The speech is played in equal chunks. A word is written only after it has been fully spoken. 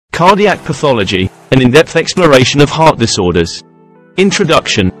Cardiac pathology, an in-depth exploration of heart disorders.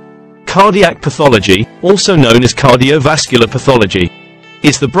 Introduction. Cardiac pathology, also known as cardiovascular pathology,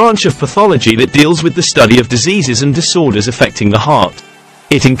 is the branch of pathology that deals with the study of diseases and disorders affecting the heart.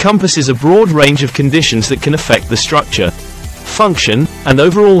 It encompasses a broad range of conditions that can affect the structure, function, and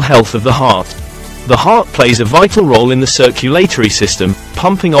overall health of the heart. The heart plays a vital role in the circulatory system,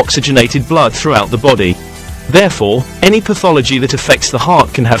 pumping oxygenated blood throughout the body. Therefore, any pathology that affects the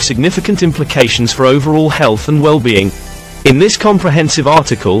heart can have significant implications for overall health and well-being. In this comprehensive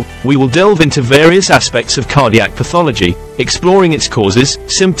article, we will delve into various aspects of cardiac pathology, exploring its causes,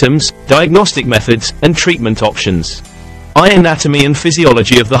 symptoms, diagnostic methods, and treatment options. Anatomy and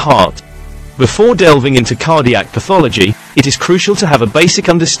physiology of the heart. Before delving into cardiac pathology, it is crucial to have a basic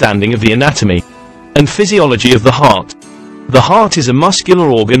understanding of the anatomy and physiology of the heart. The heart is a muscular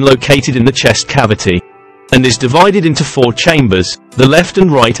organ located in the chest cavity and is divided into four chambers, the left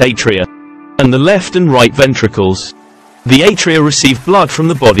and right atria, and the left and right ventricles. The atria receive blood from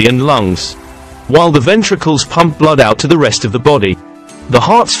the body and lungs, while the ventricles pump blood out to the rest of the body. The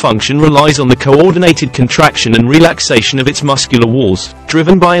heart's function relies on the coordinated contraction and relaxation of its muscular walls,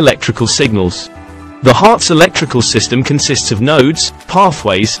 driven by electrical signals. The heart's electrical system consists of nodes,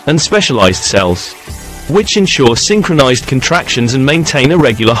 pathways, and specialized cells, which ensure synchronized contractions and maintain a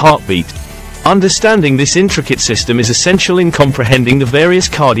regular heartbeat. Understanding this intricate system is essential in comprehending the various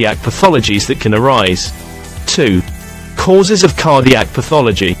cardiac pathologies that can arise. 2. Causes of cardiac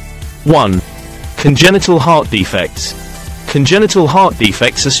pathology. 1. Congenital heart defects. Congenital heart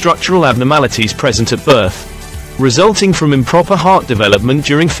defects are structural abnormalities present at birth, resulting from improper heart development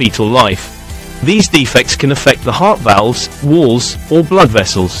during fetal life. These defects can affect the heart valves, walls, or blood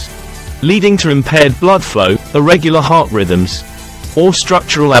vessels, leading to impaired blood flow, irregular heart rhythms, or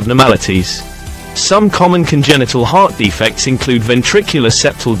structural abnormalities. Some common congenital heart defects include ventricular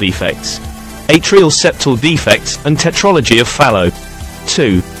septal defects, atrial septal defects, and tetralogy of Fallot.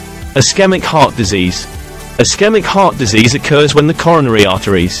 2. Ischemic heart disease. Ischemic heart disease occurs when the coronary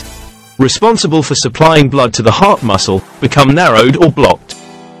arteries, responsible for supplying blood to the heart muscle, become narrowed or blocked.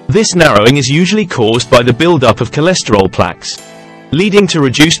 This narrowing is usually caused by the buildup of cholesterol plaques, leading to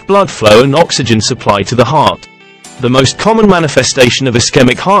reduced blood flow and oxygen supply to the heart. The most common manifestation of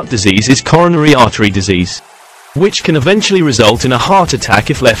ischemic heart disease is coronary artery disease, which can eventually result in a heart attack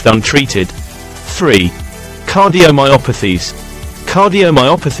if left untreated. 3. Cardiomyopathies.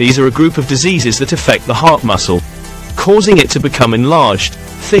 Cardiomyopathies are a group of diseases that affect the heart muscle, causing it to become enlarged,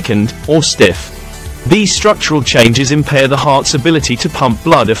 thickened, or stiff. These structural changes impair the heart's ability to pump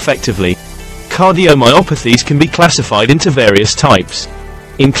blood effectively. Cardiomyopathies can be classified into various types,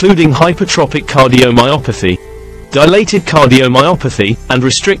 including hypertrophic cardiomyopathy, dilated cardiomyopathy, and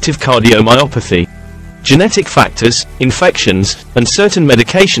restrictive cardiomyopathy. Genetic factors, infections, and certain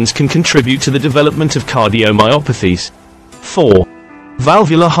medications can contribute to the development of cardiomyopathies. 4.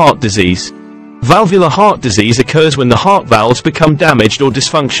 Valvular heart disease. Valvular heart disease occurs when the heart valves become damaged or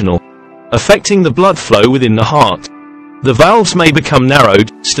dysfunctional, affecting the blood flow within the heart. The valves may become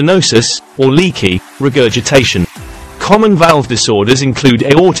narrowed, stenosis, or leaky, regurgitation. Common valve disorders include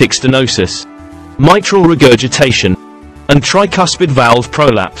aortic stenosis, mitral regurgitation, and tricuspid valve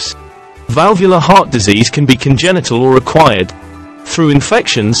prolapse. Valvular heart disease can be congenital or acquired through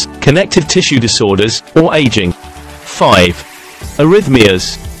infections, connective tissue disorders, or aging. 5.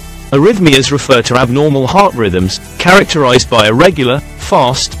 Arrhythmias. Arrhythmias refer to abnormal heart rhythms, characterized by irregular,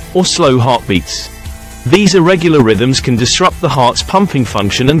 fast, or slow heartbeats. These irregular rhythms can disrupt the heart's pumping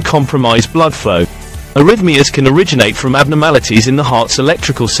function and compromise blood flow. Arrhythmias can originate from abnormalities in the heart's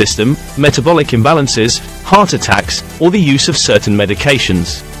electrical system, metabolic imbalances, heart attacks, or the use of certain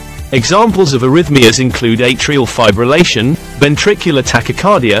medications. Examples of arrhythmias include atrial fibrillation, ventricular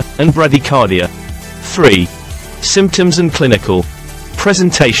tachycardia, and bradycardia. 3. Symptoms and clinical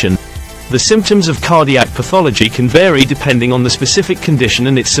presentation. The symptoms of cardiac pathology can vary depending on the specific condition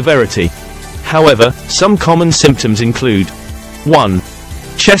and its severity. However, some common symptoms include 1.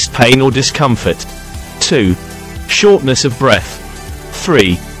 Chest pain or discomfort. 2. Shortness of breath.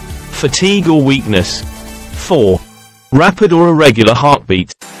 3. Fatigue or weakness. 4. Rapid or irregular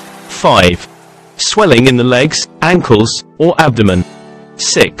heartbeat. 5. Swelling in the legs, ankles, or abdomen.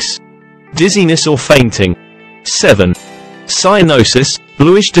 6. Dizziness or fainting. 7. Cyanosis,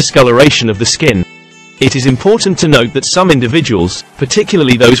 bluish discoloration of the skin. It is important to note that some individuals,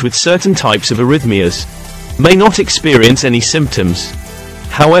 particularly those with certain types of arrhythmias, may not experience any symptoms.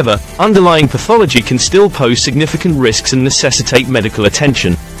 However, underlying pathology can still pose significant risks and necessitate medical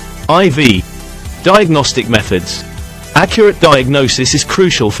attention. IV. Diagnostic methods. Accurate diagnosis is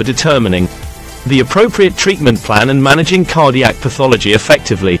crucial for determining the appropriate treatment plan and managing cardiac pathology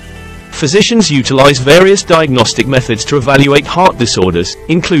effectively. Physicians utilize various diagnostic methods to evaluate heart disorders,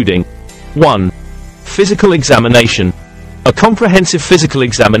 including 1. Physical examination. A comprehensive physical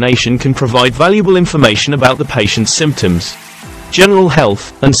examination can provide valuable information about the patient's symptoms, general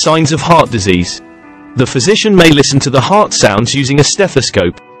health, and signs of heart disease. The physician may listen to the heart sounds using a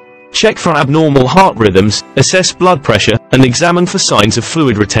stethoscope, check for abnormal heart rhythms, assess blood pressure, and examine for signs of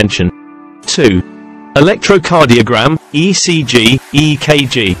fluid retention. 2. Electrocardiogram, ECG,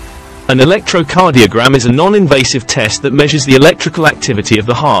 EKG. An electrocardiogram is a non-invasive test that measures the electrical activity of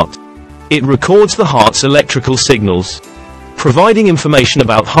the heart. It records the heart's electrical signals, providing information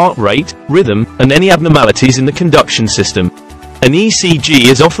about heart rate, rhythm, and any abnormalities in the conduction system. An ECG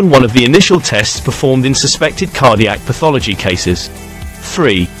is often one of the initial tests performed in suspected cardiac pathology cases.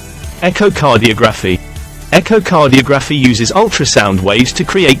 3. Echocardiography. Echocardiography uses ultrasound waves to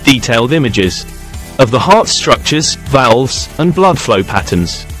create detailed images of the heart's structures, valves, and blood flow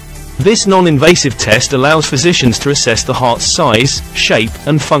patterns. This non-invasive test allows physicians to assess the heart's size, shape,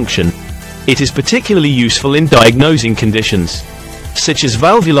 and function. It is particularly useful in diagnosing conditions such as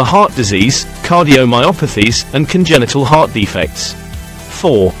valvular heart disease, cardiomyopathies, and congenital heart defects.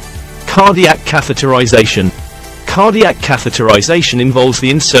 4. Cardiac catheterization. Cardiac catheterization involves the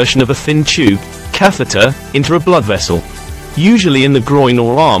insertion of a thin tube, catheter, into a blood vessel, usually in the groin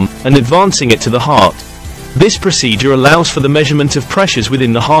or arm, and advancing it to the heart. This procedure allows for the measurement of pressures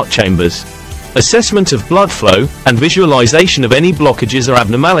within the heart chambers, assessment of blood flow, and visualization of any blockages or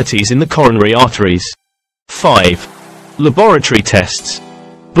abnormalities in the coronary arteries. 5. Laboratory tests.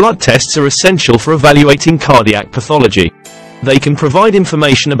 Blood tests are essential for evaluating cardiac pathology. They can provide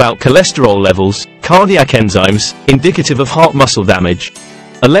information about cholesterol levels, cardiac enzymes, indicative of heart muscle damage,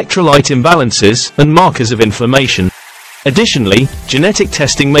 electrolyte imbalances, and markers of inflammation. Additionally, genetic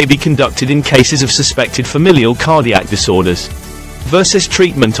testing may be conducted in cases of suspected familial cardiac disorders. Versus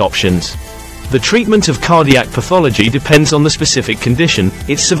treatment options. The treatment of cardiac pathology depends on the specific condition,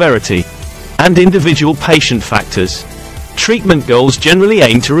 its severity, and individual patient factors. Treatment goals generally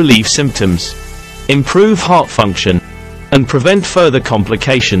aim to relieve symptoms, improve heart function, and prevent further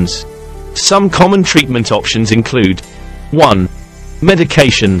complications. Some common treatment options include 1.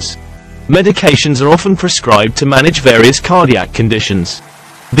 Medications. Medications are often prescribed to manage various cardiac conditions.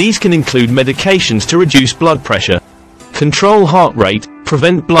 These can include medications to reduce blood pressure, control heart rate,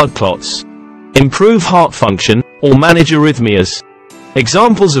 prevent blood clots, improve heart function, or manage arrhythmias.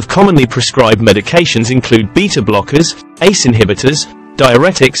 Examples of commonly prescribed medications include beta blockers, ACE inhibitors,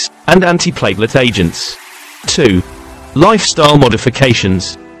 diuretics, and antiplatelet agents. 2. Lifestyle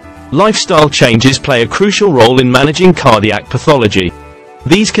modifications. Lifestyle changes play a crucial role in managing cardiac pathology.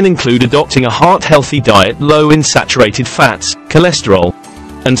 These can include adopting a heart-healthy diet low in saturated fats, cholesterol,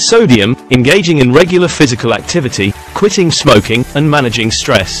 and sodium, engaging in regular physical activity, quitting smoking, and managing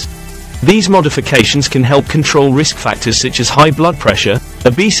stress. These modifications can help control risk factors such as high blood pressure,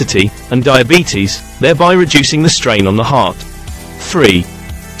 obesity, and diabetes, thereby reducing the strain on the heart. 3.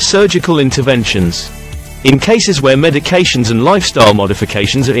 Surgical interventions. In cases where medications and lifestyle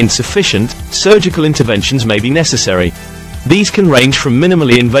modifications are insufficient, surgical interventions may be necessary. These can range from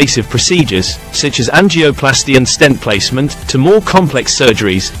minimally invasive procedures, such as angioplasty and stent placement, to more complex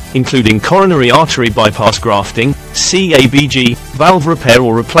surgeries, including coronary artery bypass grafting, CABG, valve repair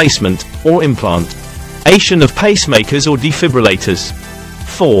or replacement, or implantation of pacemakers or defibrillators.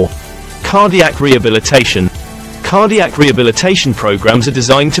 4. Cardiac rehabilitation. Cardiac rehabilitation programs are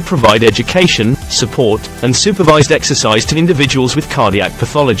designed to provide education, support, and supervised exercise to individuals with cardiac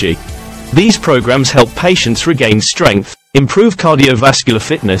pathology. These programs help patients regain strength, improve cardiovascular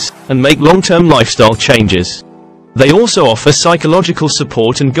fitness, and make long-term lifestyle changes. They also offer psychological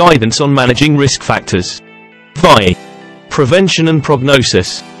support and guidance on managing risk factors. 5. Prevention and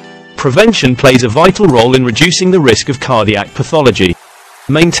prognosis. Prevention plays a vital role in reducing the risk of cardiac pathology.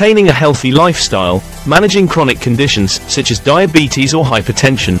 Maintaining a healthy lifestyle, managing chronic conditions such as diabetes or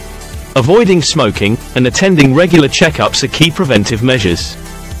hypertension, avoiding smoking, and attending regular checkups are key preventive measures.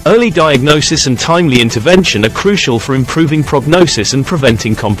 Early diagnosis and timely intervention are crucial for improving prognosis and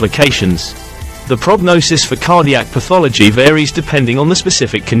preventing complications. The prognosis for cardiac pathology varies depending on the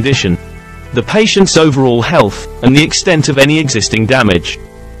specific condition, the patient's overall health, and the extent of any existing damage.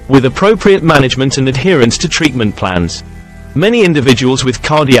 With appropriate management and adherence to treatment plans, many individuals with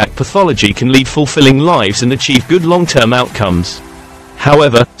cardiac pathology can lead fulfilling lives and achieve good long-term outcomes.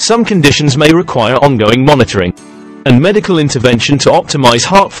 However, some conditions may require ongoing monitoring and medical intervention to optimize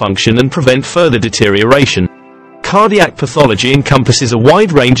heart function and prevent further deterioration. Cardiac pathology encompasses a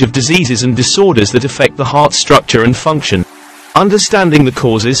wide range of diseases and disorders that affect the heart structure and function. Understanding the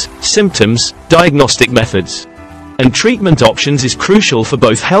causes, symptoms, diagnostic methods, and treatment options is crucial for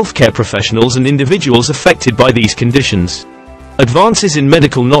both healthcare professionals and individuals affected by these conditions. Advances in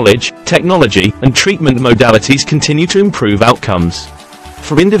medical knowledge, technology, and treatment modalities continue to improve outcomes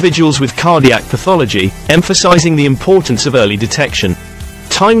for individuals with cardiac pathology, emphasizing the importance of early detection,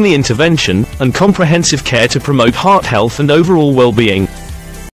 timely intervention, and comprehensive care to promote heart health and overall well-being.